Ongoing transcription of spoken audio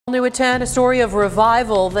New at 10, a story of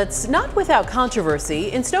revival that's not without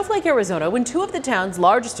controversy. In Snowflake, Arizona, when two of the town's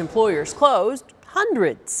largest employers closed,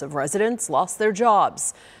 hundreds of residents lost their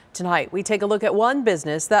jobs. Tonight, we take a look at one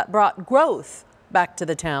business that brought growth back to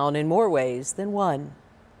the town in more ways than one.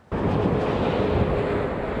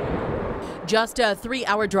 Just a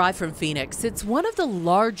 3-hour drive from Phoenix, it's one of the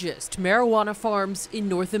largest marijuana farms in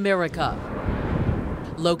North America.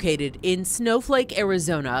 Located in Snowflake,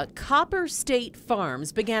 Arizona, Copper State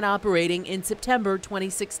Farms began operating in September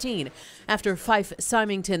 2016 after Fife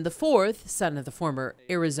Symington IV, son of the former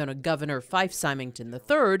Arizona Governor Fife Symington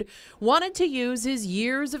III, wanted to use his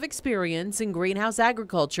years of experience in greenhouse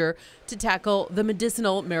agriculture to tackle the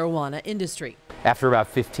medicinal marijuana industry. After about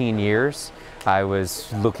 15 years, I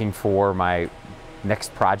was looking for my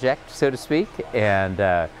next project, so to speak, and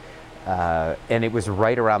it was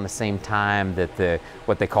right around the same time that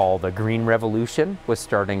what they call the Green Revolution was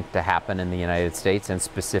starting to happen in the United States, and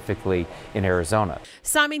specifically in Arizona.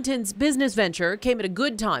 Symington's business venture came at a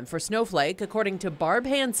good time for Snowflake, according to Barb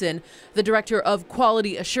Hansen, the director of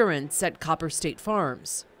quality assurance at Copper State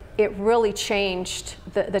Farms. It really changed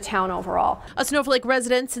the town overall. A Snowflake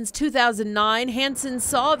resident since 2009, Hansen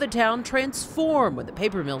saw the town transform when the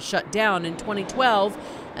paper mill shut down in 2012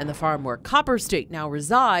 and the farm where Copper State now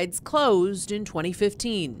resides closed in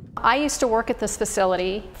 2015. I used to work at this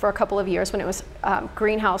facility for a couple of years when it was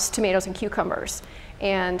greenhouse tomatoes and cucumbers.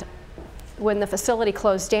 And when the facility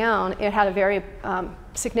closed down, it had a very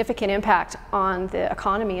significant impact on the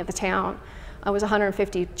economy of the town. It was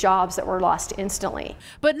 150 jobs that were lost instantly.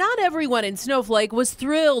 But not everyone in Snowflake was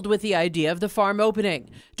thrilled with the idea of the farm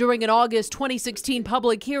opening. During an August 2016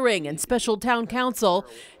 public hearing and special town council,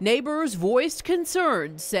 neighbors voiced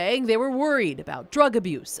concerns, saying they were worried about drug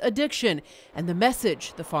abuse, addiction, and the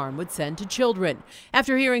message the farm would send to children.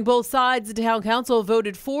 After hearing both sides, the town council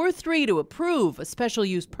voted 4-3 to approve a special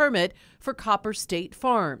use permit for Copper State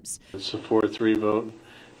Farms. It's a 4-3 vote.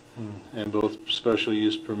 And both special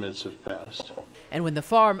use permits have passed. And when the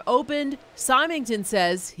farm opened, Symington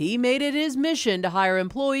says he made it his mission to hire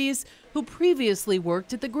employees who previously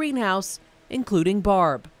worked at the greenhouse, including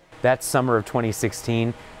Barb. That summer of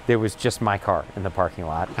 2016, there was just my car in the parking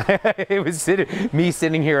lot. It was me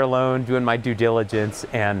sitting here alone doing my due diligence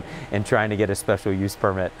and trying to get a special use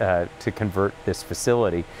permit to convert this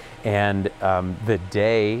facility. And the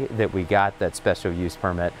day that we got that special use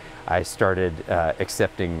permit, I started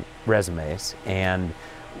accepting resumes, and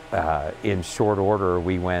in short order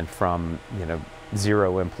we went from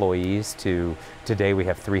 0 employees to today we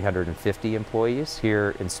have 350 employees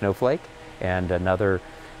here in Snowflake and another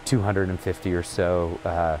 250 or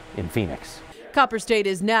so in Phoenix. Copper State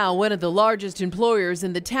is now one of the largest employers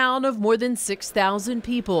in the town of more than 6,000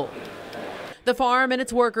 people. The farm and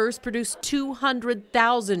its workers produce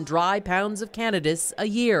 200,000 dry pounds of cannabis a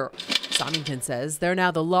year. Symington says they're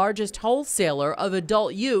now the largest wholesaler of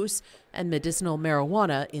adult use and medicinal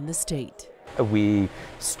marijuana in the state. We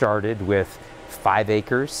started with 5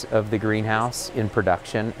 acres of the greenhouse in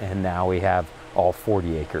production, and now we have all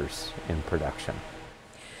 40 acres in production.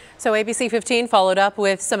 So ABC 15 followed up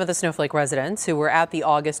with some of the Snowflake residents who were at the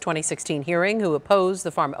August 2016 hearing who opposed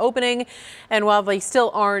the farm opening. And while they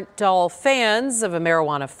still aren't all fans of a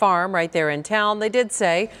marijuana farm right there in town, they did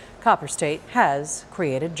say Copper State has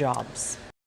created jobs.